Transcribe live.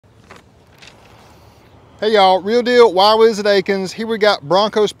Hey y'all, Real Deal, Willies at Akins. Here we got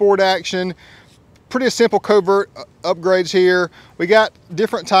Bronco Sport action. Pretty simple Covert upgrades here. We got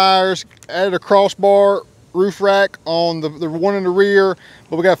different tires, added a crossbar, roof rack on the one in the rear,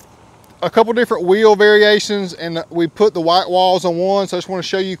 but we got a couple different wheel variations, and we put the white walls on one. So I just want to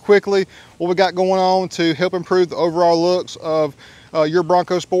show you quickly what we got going on to help improve the overall looks of your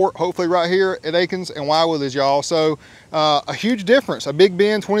Bronco Sport, hopefully right here at Akins and Willies, y'all. So a huge difference, a Big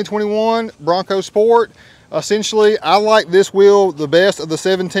Bend 2021 Bronco Sport. Essentially, I like this wheel the best of the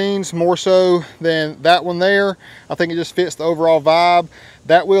 17s, more so than that one there. I think it just fits the overall vibe.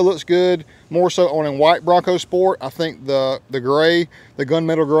 That wheel looks good, more so on a white Bronco Sport. I think the gray, the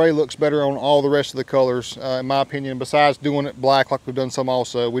gunmetal gray, looks better on all the rest of the colors, in my opinion, besides doing it black like we've done some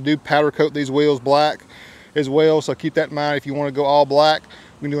also. We do powder coat these wheels black as well, so keep that in mind if you want to go all black.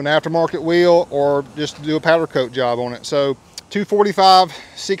 We can do an aftermarket wheel or just do a powder coat job on it. So 245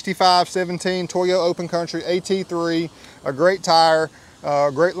 65 17 Toyo Open Country AT3, a great tire,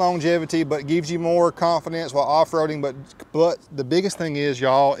 great longevity, but gives you more confidence while off-roading. But the biggest thing is,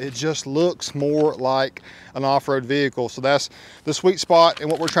 y'all, it just looks more like an off-road vehicle. So that's the sweet spot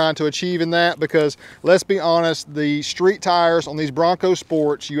and what we're trying to achieve in that, because let's be honest, the street tires on these Bronco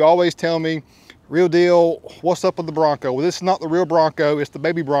Sports, you always tell me, Real Deal, what's up with the Bronco? Well, this is not the real Bronco, it's the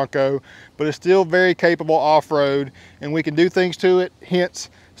baby Bronco, but it's still very capable off-road, and we can do things to it, hence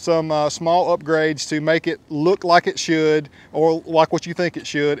some small upgrades to make it look like it should, or like what you think it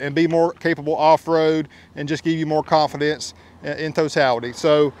should, and be more capable off-road and just give you more confidence in totality.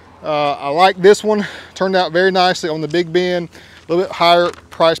 So I like this one, turned out very nicely on the Big Bend, a little bit higher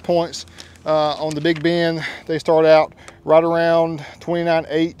price points on the Big Bend. They start out right around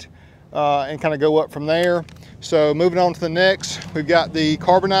 $29,800. And kind of go up from there. So moving on to the next, we've got the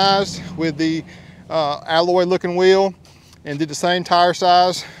carbonized with the alloy looking wheel, and did the same tire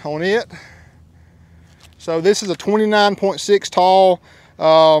size on it. So this is a 29.6 tall,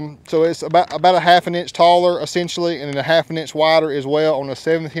 so it's about a half an inch taller essentially, and then a half an inch wider as well on a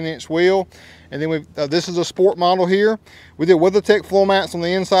 17-inch wheel. And then this is a sport model here. We did WeatherTech floor mats on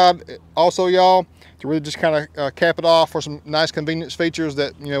the inside also, y'all, to really just kind of cap it off for some nice convenience features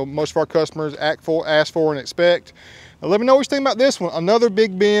that, you know, most of our customers ask for and expect. Now, let me know what you think about this one. Another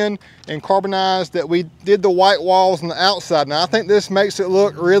Big Bend and carbonized that we did the white walls on the outside. Now I think this makes it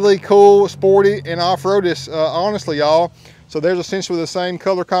look really cool, sporty, and off-roadish, honestly, y'all. So there's essentially the same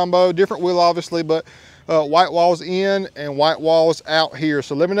color combo, different wheel obviously, but white walls in and white walls out here.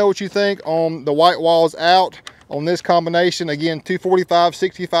 So let me know what you think on the white walls out on this combination. Again, 245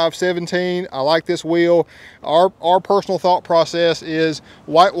 65 17. I like this wheel. Our personal thought process is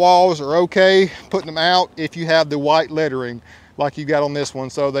white walls are okay, putting them out if you have the white lettering like you got on this one.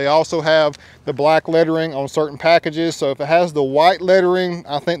 So they also have the black lettering on certain packages. So if it has the white lettering,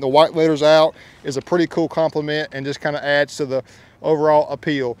 I think the white letters out is a pretty cool compliment and just kind of adds to the overall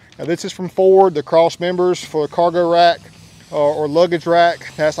appeal. Now this is from Ford, the cross members for a cargo rack or luggage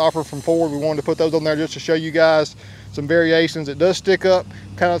rack. That's offered from Ford. We wanted to put those on there just to show you guys some variations. It does stick up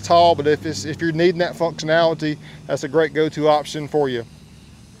kind of tall, but if you're needing that functionality, that's a great go-to option for you.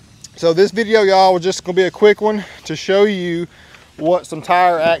 So this video, y'all, was just gonna be a quick one to show you what some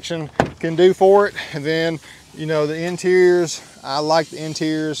tire action can do for it. And then, you know, the interiors, I like the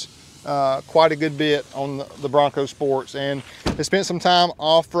interiors quite a good bit on the Bronco Sports, and I spent some time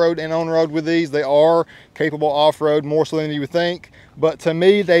off-road and on-road with these. They are capable off-road more so than you would think, but to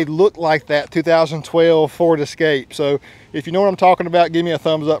me they look like that 2012 Ford Escape. So if you know what I'm talking about, give me a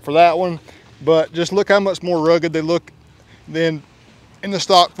thumbs up for that one. But just look how much more rugged they look than in the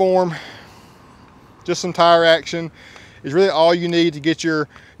stock form. Just some tire action is really all you need to get your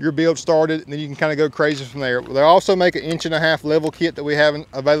build started, and then you can kind of go crazy from there. They also make an 1.5 inch level kit that we have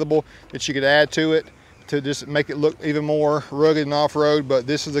available that you could add to it to just make it look even more rugged and off-road. But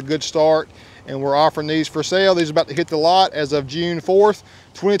this is a good start, and we're offering these for sale. These are about to hit the lot as of June 4th,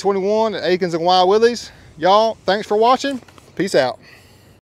 2021 at Akins and Willies. Y'all, thanks for watching. Peace out.